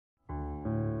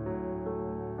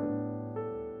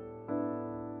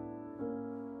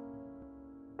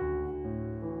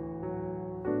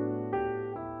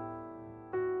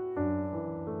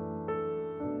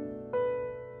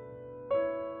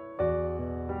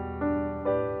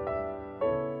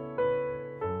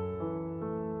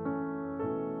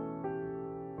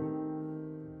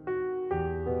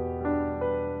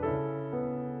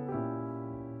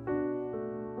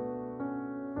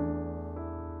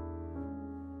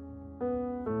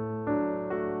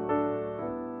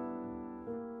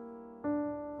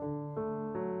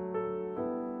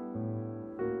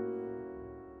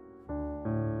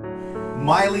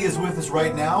Maile is with us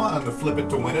right now. I'm going to flip it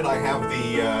to win it. I have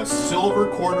the silver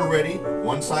quarter ready.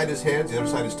 One side is heads, the other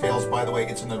side is tails. By the way,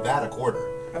 it's a Nevada quarter.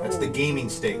 That's the gaming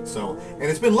state. So, and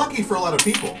it's been lucky for a lot of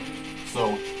people.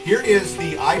 So here is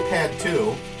the iPad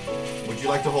 2. Would you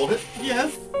like to hold it?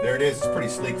 Yes. There it is. It's a pretty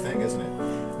sleek thing, isn't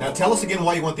it? Now tell us again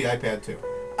why you want the iPad 2.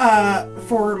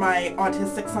 For my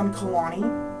autistic son Kalani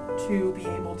to be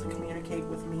able to communicate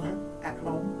with me at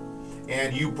home.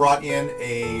 And you brought in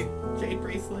a Jade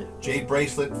bracelet. Jade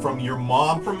bracelet from your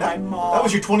mom? From my mom. That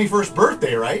was your 21st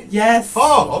birthday, right? Yes.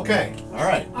 Oh, okay. All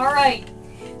right. All right.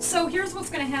 So here's what's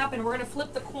going to happen. We're going to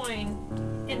flip the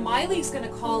coin, and Miley's going to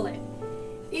call it.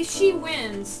 If she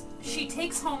wins, she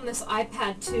takes home this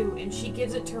iPad 2, and she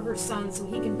gives it to her son so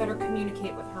he can better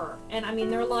communicate with her. And, I mean,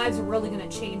 their lives are really going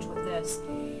to change with this.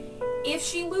 If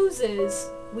she loses,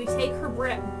 we take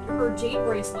her Jade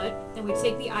bracelet, and we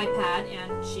take the iPad,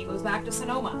 and she goes back to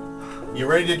Sonoma. You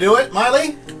ready to do it,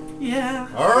 Maile? Yeah.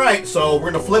 All right, so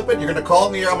we're going to flip it. You're going to call it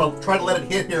in the air. I'm going to try to let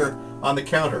it hit here on the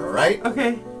counter, all right?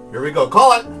 Okay. Here we go.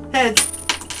 Call it. Heads.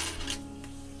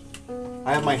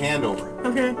 I have my hand over it.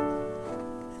 Okay.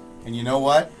 And you know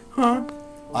what? Huh?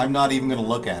 I'm not even going to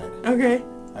look at it. Okay.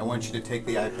 I want you to take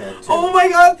the iPad 2 Oh my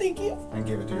God, thank you. and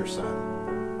give it to your son.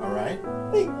 All right?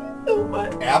 Thank you so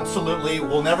much. Absolutely.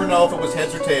 We'll never know if it was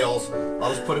heads or tails.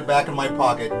 I'll just put it back in my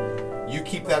pocket. You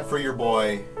keep that for your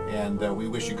boy, and we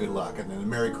wish you good luck and a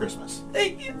Merry Christmas.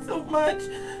 Thank you so much.